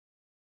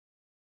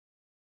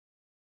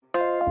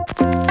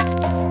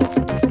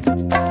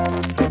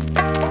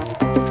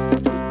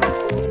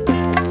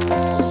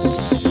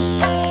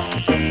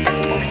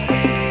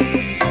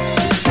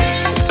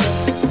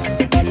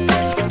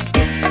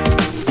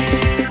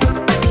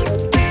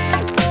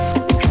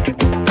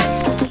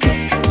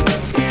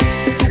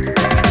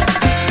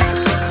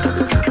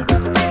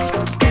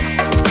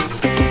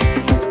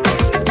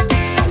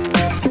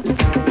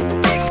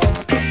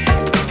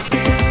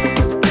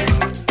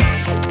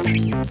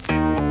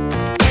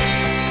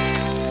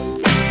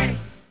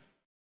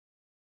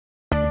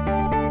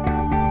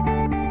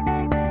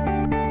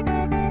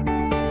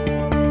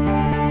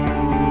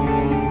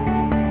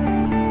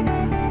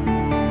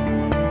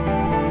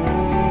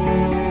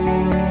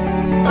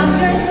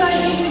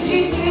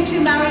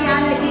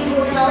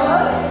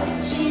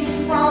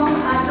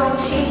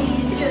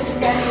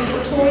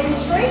Victoria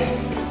Street,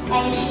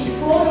 and she's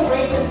brought a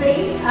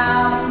recipe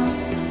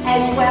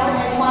as well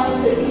as one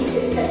of the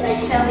biscuits that they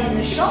sell in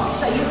the shop.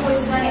 So you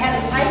boys are going to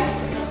have a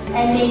taste,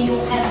 and then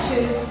you'll have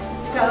to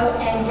go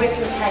and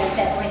replicate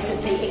that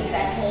recipe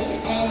exactly.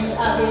 And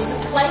there's a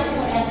plate,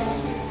 you'll have to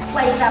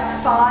plate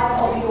up 5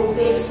 of your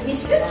best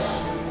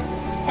biscuits,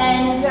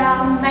 and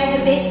may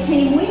the best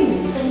team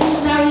wins. And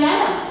here's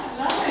Mariana.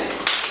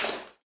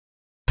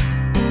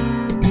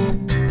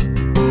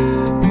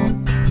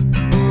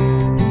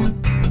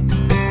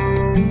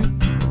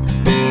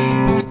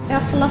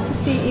 Our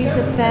philosophy is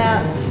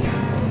about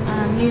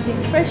using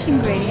fresh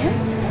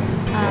ingredients,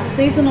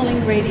 seasonal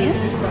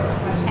ingredients,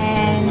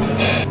 and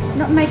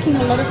not making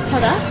a lot of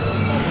product,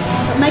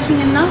 but making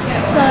enough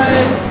so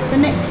the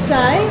next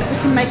day we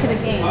can make it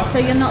again. So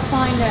you're not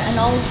buying an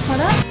old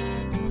product,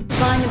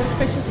 buying it as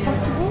fresh as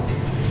possible,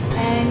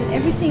 and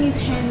everything is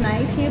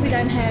handmade here. We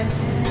don't have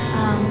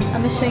a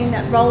machine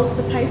that rolls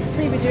the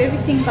pastry, we do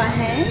everything by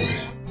hand.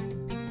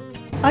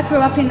 I grew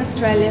up in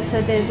Australia,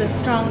 so there's a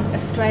strong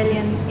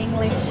Australian,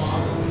 English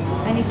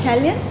and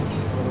Italian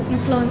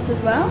influence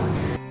as well.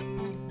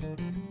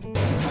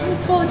 I look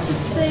forward to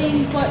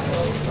seeing what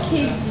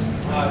kids,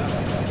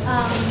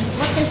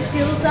 what their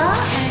skills are,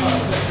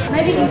 and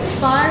maybe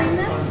inspiring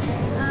them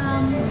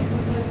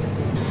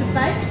to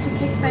bake, to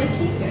keep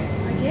baking,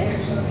 I guess.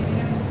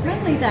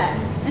 Mainly that,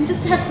 and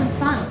just to have some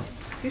fun.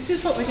 This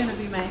is what we're going to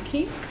be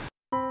making.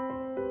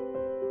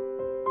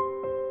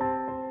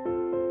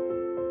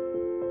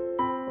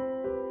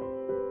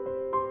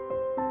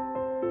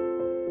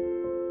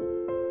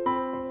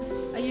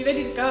 Are you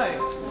ready to go?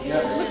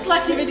 Yeah. Looks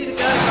like you're ready to go,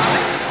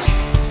 guys.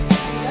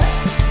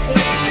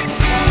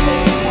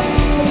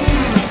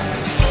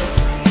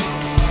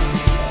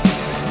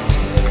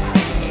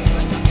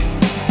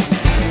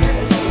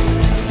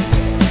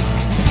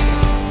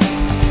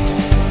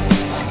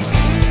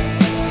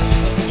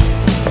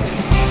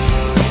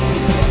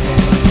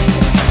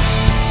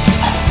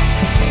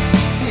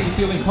 Are you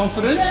feeling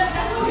confident?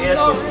 Yes.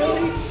 Not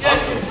really.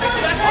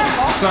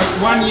 Yeah. So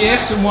 1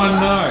 yes and 1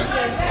 no.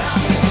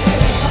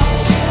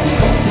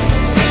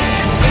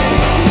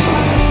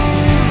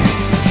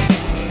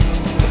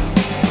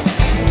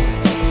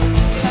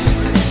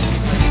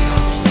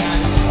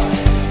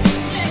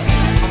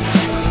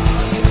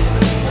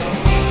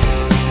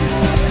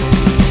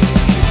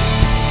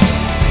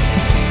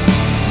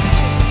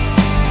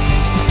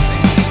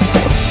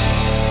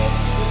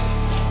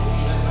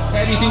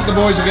 How do you think the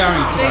boys are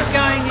going today? They're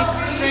going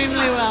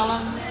extremely well.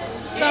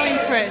 I'm so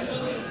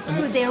impressed. It's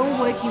good, they're all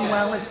working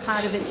well as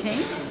part of a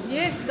team.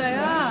 Yes, they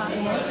are.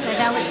 Yeah, they've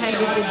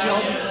allocated the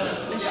jobs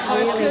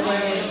really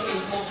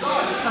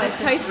well. They're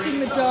tasting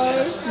the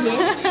dough.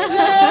 Yes.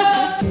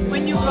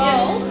 When you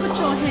roll, put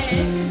your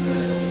hands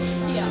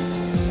here.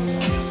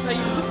 So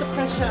you put the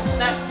pressure.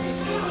 That's it.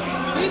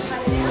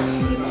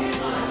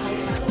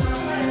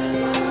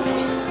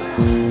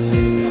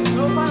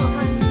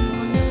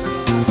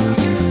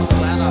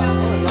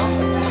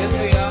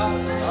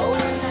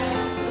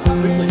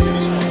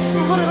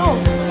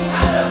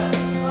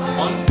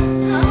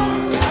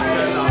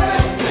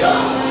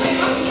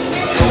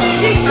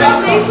 Swap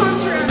these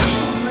ones around.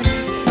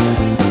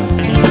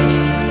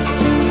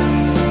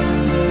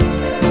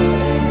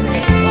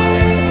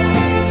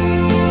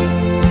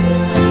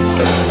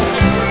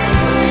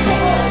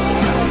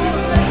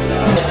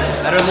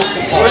 I don't look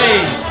for They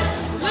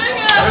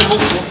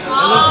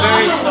look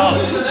very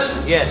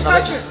soft. Yes.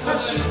 Touch it.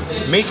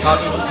 Me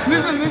touch it.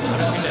 Move it, move it.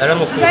 They don't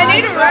look cool. They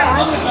need a I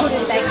rest. would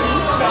put it back in,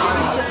 so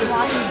it's just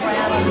slightly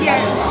brown on the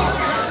Yes.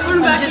 outside. Put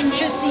them back in.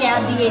 Just the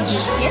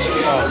edges. Yes. Oh,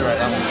 great.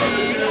 That one's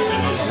good.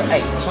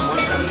 Hey, someone.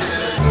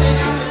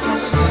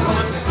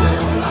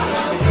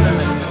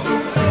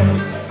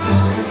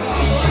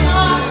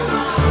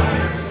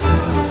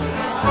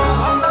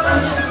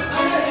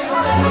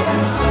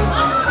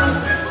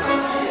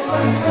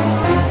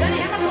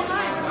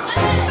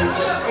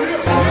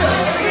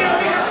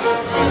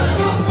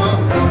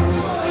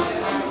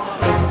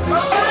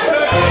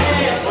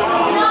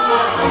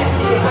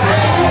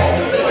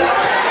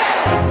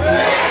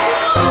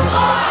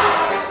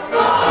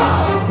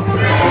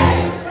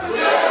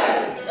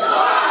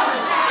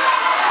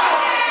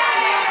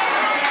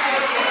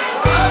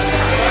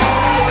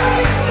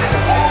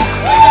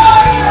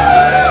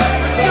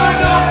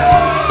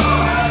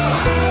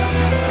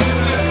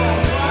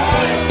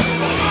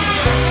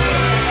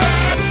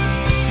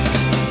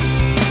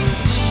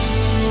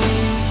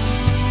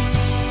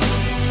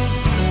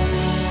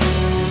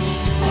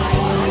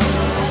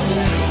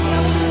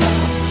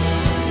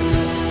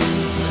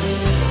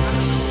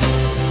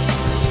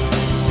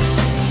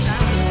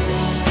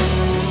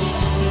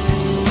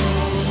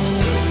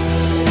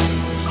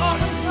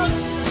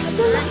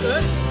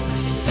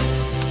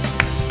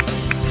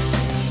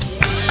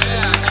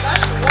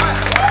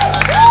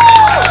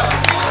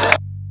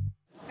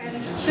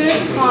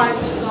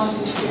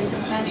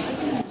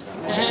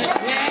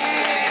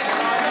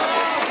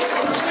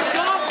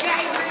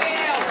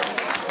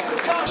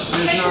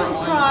 Second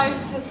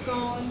prize has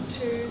gone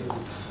to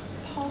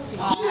Polly.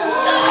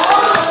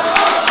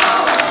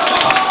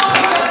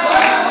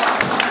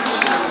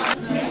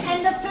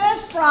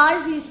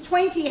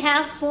 20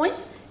 house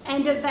points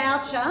and a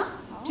voucher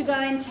to go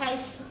and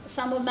taste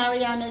some of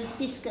Mariana's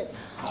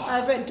biscuits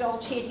over at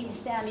Dolcetti's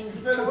down in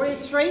Victoria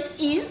Street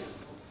is...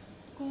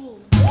 Cool.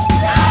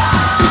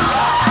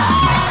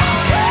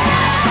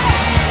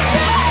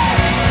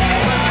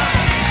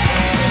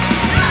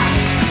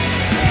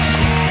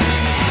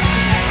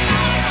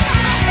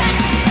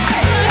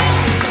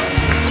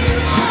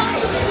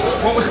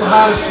 What was the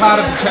hardest part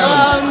of the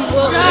challenge?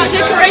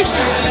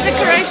 The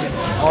decoration.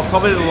 Oh,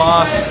 probably the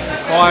last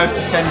 5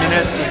 to 10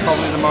 minutes was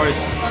probably the most,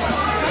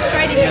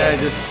 Frustrating. yeah,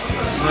 just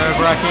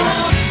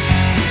nerve-wracking.